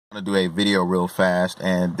I'm going to do a video real fast,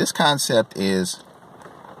 and this concept is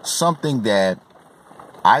something that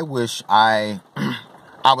I wish I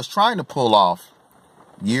was trying to pull off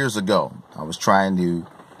years ago. I was trying to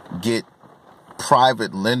get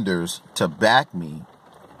private lenders to back me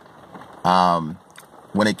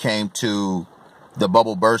when it came to the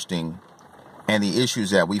bubble bursting and the issues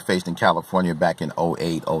that we faced in California back in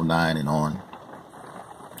 08, 09 and on.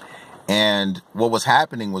 And what was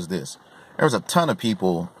happening was this. There was a ton of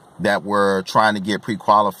people that were trying to get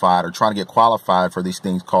pre-qualified or trying to get qualified for these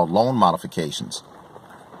things called loan modifications.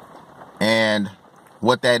 And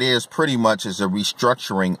what that is pretty much is a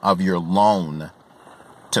restructuring of your loan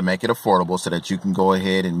to make it affordable so that you can go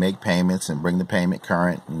ahead and make payments and bring the payment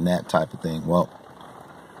current and that type of thing. Well,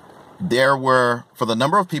 there were, for the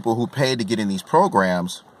number of people who paid to get in these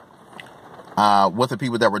programs, with the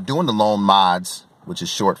people that were doing the loan mods, which is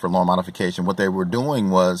short for loan modification, what they were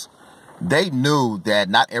doing was they knew that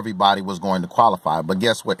not everybody was going to qualify, but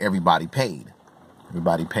guess what? Everybody paid.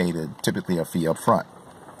 Everybody paid typically a fee up front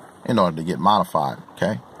in order to get modified,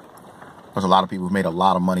 okay? There's a lot of people who made a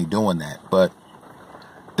lot of money doing that, but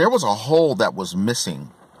there was a hole that was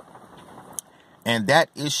missing, and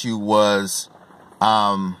that issue was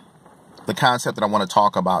the concept that I want to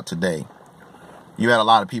talk about today. You had a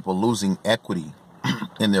lot of people losing equity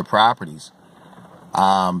in their properties.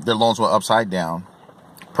 Their loans were upside down.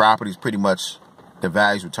 Properties pretty much, the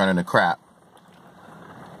values were turning to crap.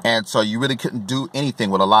 And so you really couldn't do anything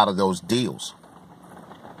with a lot of those deals.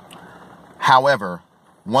 However,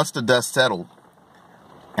 once the dust settled,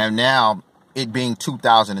 and now it being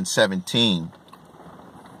 2017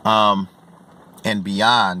 and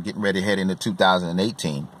beyond, getting ready to head into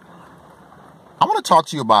 2018, I want to talk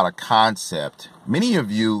to you about a concept. Many of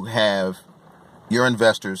you you're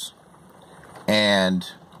investors, and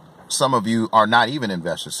some of you are not even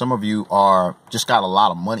investors. Some of you are just got a lot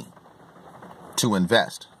of money to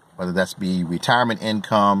invest, whether that's be retirement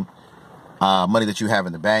income, money that you have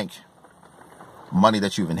in the bank, money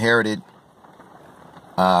that you've inherited,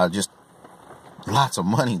 just lots of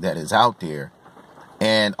money that is out there.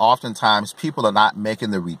 And oftentimes people are not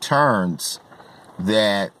making the returns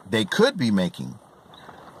that they could be making.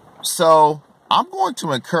 So I'm going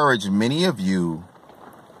to encourage many of you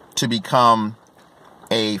to become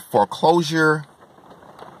a foreclosure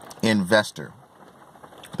investor.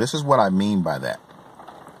 This is what I mean by that.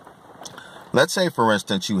 Let's say, for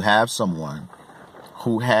instance, you have someone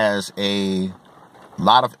who has a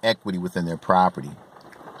lot of equity within their property,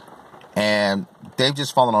 and they've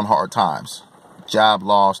just fallen on hard times. Job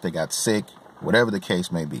loss, they got sick, whatever the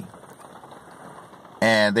case may be.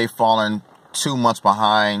 And they've fallen 2 months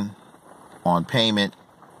behind on payment,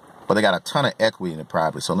 but they got a ton of equity in the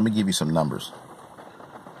property. So let me give you some numbers.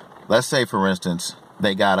 Let's say, for instance,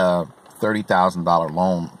 they got a $30,000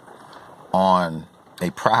 loan on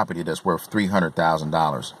a property that's worth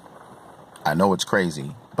 $300,000. I know it's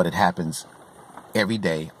crazy, but it happens every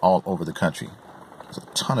day all over the country. There's a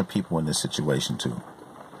ton of people in this situation too.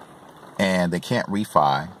 And they can't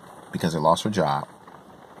refi because they lost their job,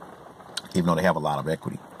 even though they have a lot of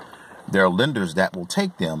equity. There are lenders that will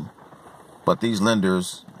take them, but these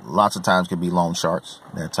lenders lots of times can be loan sharks,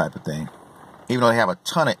 that type of thing. Even though they have a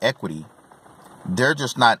ton of equity, they're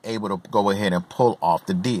just not able to go ahead and pull off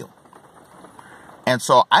the deal. And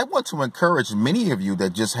so I want to encourage many of you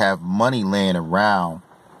that just have money laying around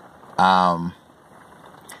and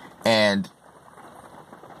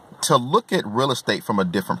to look at real estate from a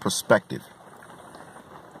different perspective.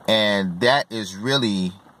 And that is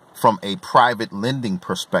really from a private lending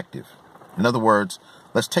perspective. In other words,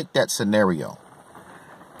 let's take that scenario.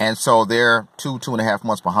 And so they're 2.5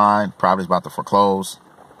 months behind, probably about to foreclose.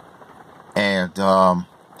 And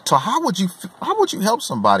so how would you help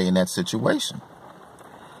somebody in that situation?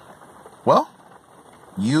 Well,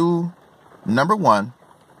 you, number one,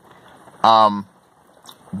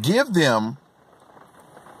 give them,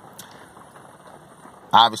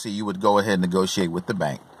 obviously you would go ahead and negotiate with the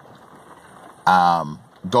bank.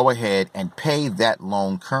 Go ahead and pay that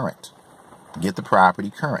loan current. Get the property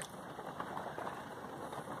current.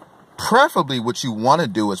 Preferably what you want to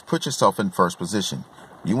do is put yourself in first position.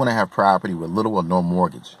 You want to have property with little or no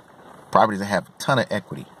mortgage. Properties that have a ton of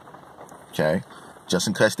equity. Okay? Just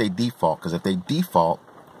in case they default. Because if they default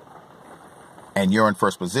and you're in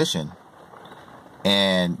first position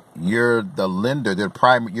and you're the lender,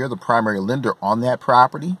 you're the primary lender on that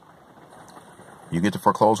property, you get to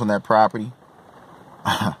foreclose on that property,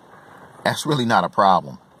 that's really not a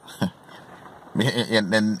problem.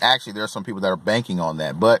 And actually there are some people that are banking on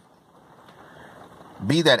that. But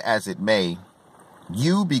be that as it may,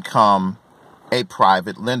 you become a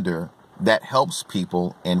private lender that helps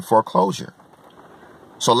people in foreclosure.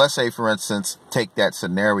 So let's say, for instance, take that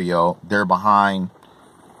scenario. They're behind,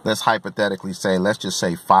 let's hypothetically say, let's just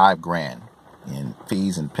say $5,000 in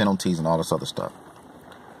fees and penalties and all this other stuff.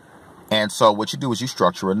 And so what you do is you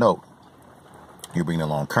structure a note. You bring the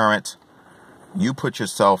loan current. You put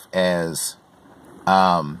yourself as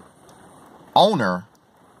owner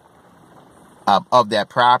of that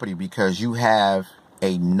property because you have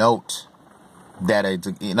a note that,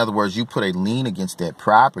 in other words, you put a lien against that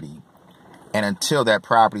property. And until that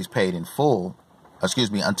property is paid in full,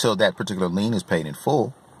 until that particular lien is paid in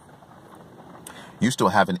full, you still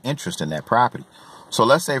have an interest in that property. So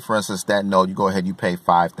let's say, for instance, that note, you go ahead, you pay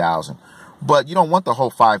 $5,000, but you don't want the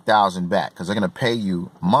whole $5,000 back because they're going to pay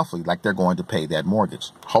you monthly like they're going to pay that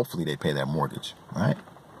mortgage. Hopefully they pay that mortgage, right?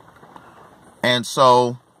 And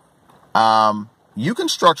so you can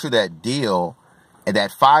structure that deal,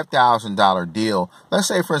 that $5,000 deal. Let's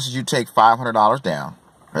say, for instance, you take $500 down.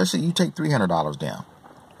 Let's say you take $300 down.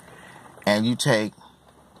 And you take,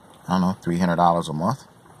 I don't know, $300 a month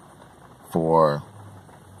for,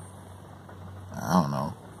 I don't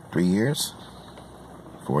know, 3 years,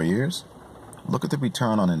 4 years. Look at the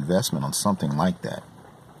return on investment on something like that.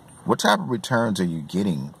 What type of returns are you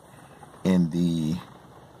getting with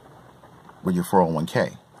your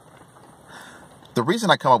 401k? The reason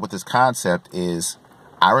I come up with this concept is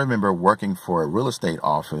I remember working for a real estate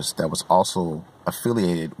office that was also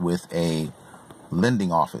affiliated with a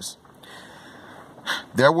lending office.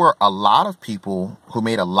 There were a lot of people who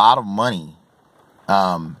made a lot of money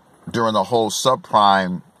during the whole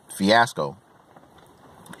subprime fiasco.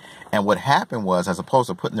 And what happened was, as opposed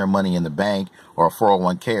to putting their money in the bank or a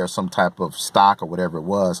 401k or some type of stock or whatever it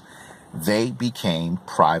was, they became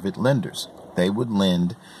private lenders. They would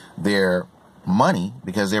lend their money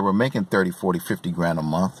because they were making 30, 40, 50 grand a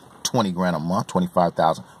month, 20 grand a month,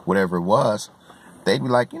 25,000, whatever it was. They'd be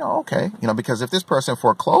like, okay, because if this person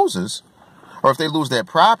forecloses or if they lose their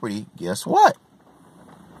property, guess what?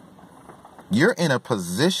 You're in a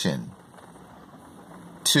position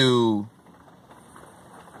to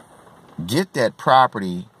get that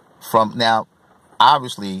property from, now,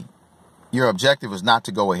 obviously, your objective is not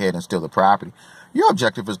to go ahead and steal the property. Your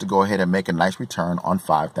objective is to go ahead and make a nice return on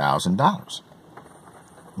 $5,000,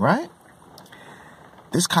 right?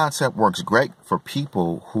 This concept works great for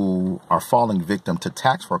people who are falling victim to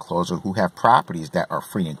tax foreclosure, who have properties that are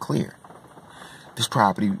free and clear.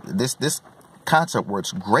 This concept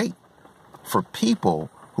works great for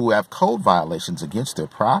people who have code violations against their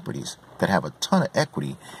properties that have a ton of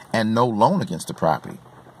equity and no loan against the property.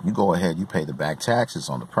 You go ahead, you pay the back taxes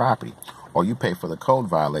on the property, or you pay for the code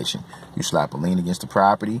violation. You slap a lien against the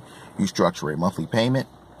property, you structure a monthly payment.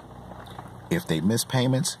 If they miss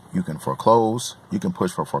payments, you can foreclose, you can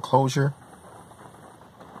push for foreclosure.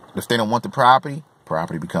 If they don't want the property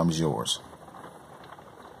becomes yours.